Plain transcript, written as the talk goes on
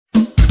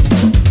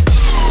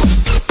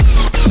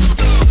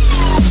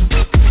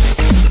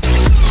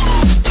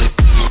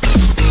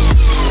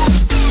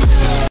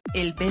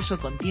peso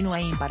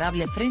continúa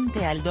imparable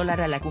frente al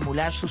dólar al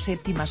acumular su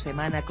séptima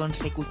semana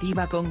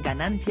consecutiva con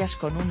ganancias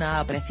con una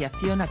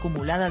apreciación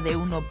acumulada de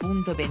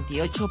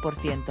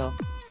 1.28%.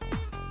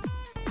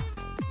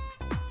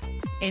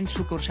 En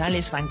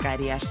sucursales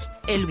bancarias,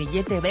 el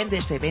billete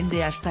verde se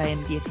vende hasta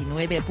en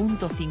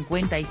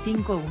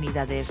 19.55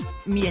 unidades,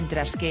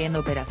 mientras que en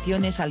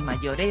operaciones al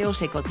mayoreo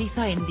se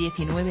cotiza en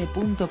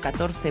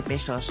 19.14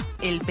 pesos.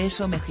 El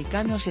peso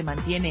mexicano se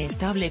mantiene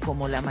estable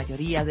como la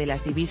mayoría de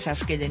las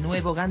divisas que de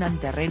nuevo ganan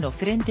terreno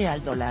frente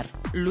al dólar,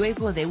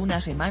 luego de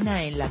una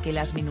semana en la que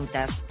las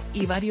minutas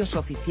y varios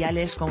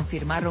oficiales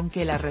confirmaron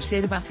que la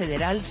Reserva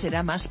Federal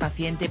será más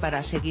paciente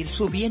para seguir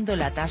subiendo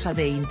la tasa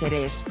de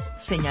interés,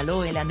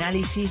 señaló el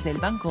análisis del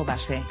banco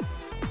base.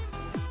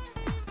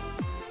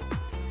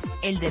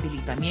 El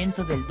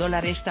debilitamiento del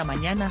dólar esta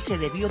mañana se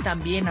debió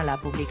también a la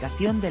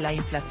publicación de la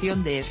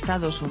inflación de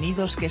Estados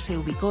Unidos que se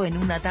ubicó en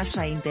una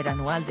tasa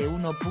interanual de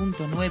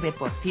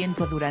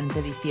 1.9%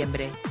 durante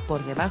diciembre,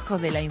 por debajo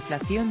de la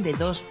inflación de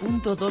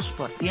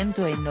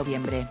 2.2% en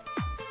noviembre.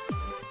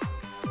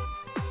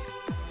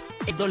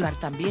 El dólar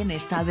también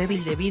está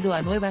débil debido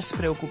a nuevas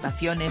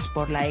preocupaciones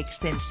por la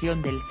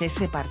extensión del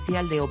cese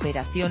parcial de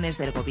operaciones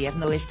del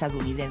gobierno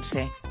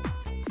estadounidense.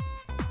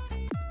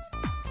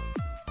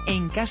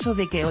 En caso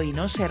de que hoy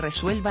no se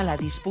resuelva la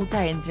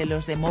disputa entre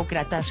los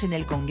demócratas en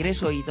el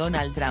Congreso y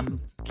Donald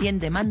Trump, quien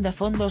demanda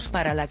fondos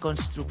para la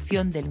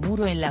construcción del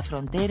muro en la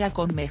frontera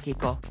con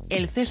México,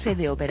 el cese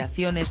de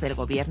operaciones del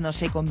gobierno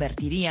se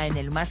convertiría en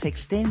el más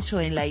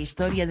extenso en la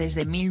historia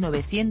desde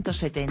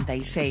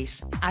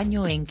 1976,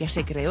 año en que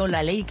se creó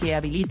la ley que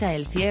habilita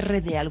el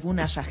cierre de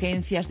algunas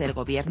agencias del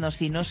gobierno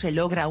si no se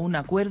logra un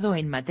acuerdo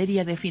en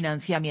materia de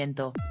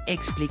financiamiento,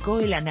 explicó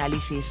el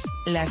análisis.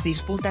 Las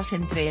disputas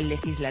entre el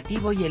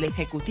legislativo y el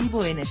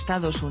ejecutivo en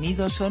Estados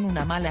Unidos son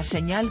una mala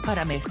señal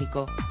para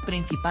México,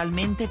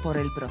 principalmente por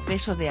el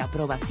proceso de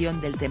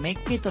aprobación del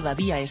TEMEC que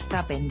todavía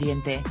está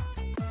pendiente.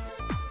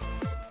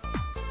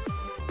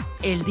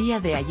 El día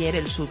de ayer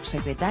el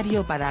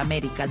subsecretario para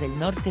América del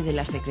Norte de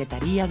la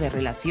Secretaría de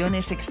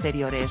Relaciones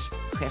Exteriores,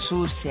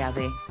 Jesús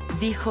Seade,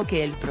 dijo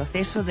que el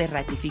proceso de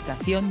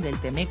ratificación del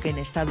TEMEC en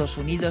Estados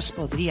Unidos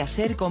podría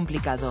ser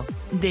complicado,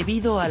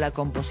 debido a la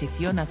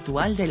composición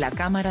actual de la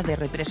Cámara de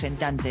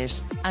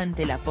Representantes,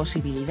 ante la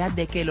posibilidad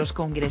de que los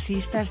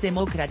congresistas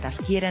demócratas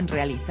quieran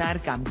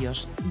realizar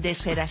cambios. De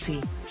ser así,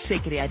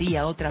 se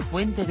crearía otra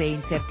fuente de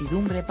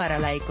incertidumbre para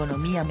la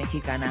economía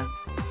mexicana.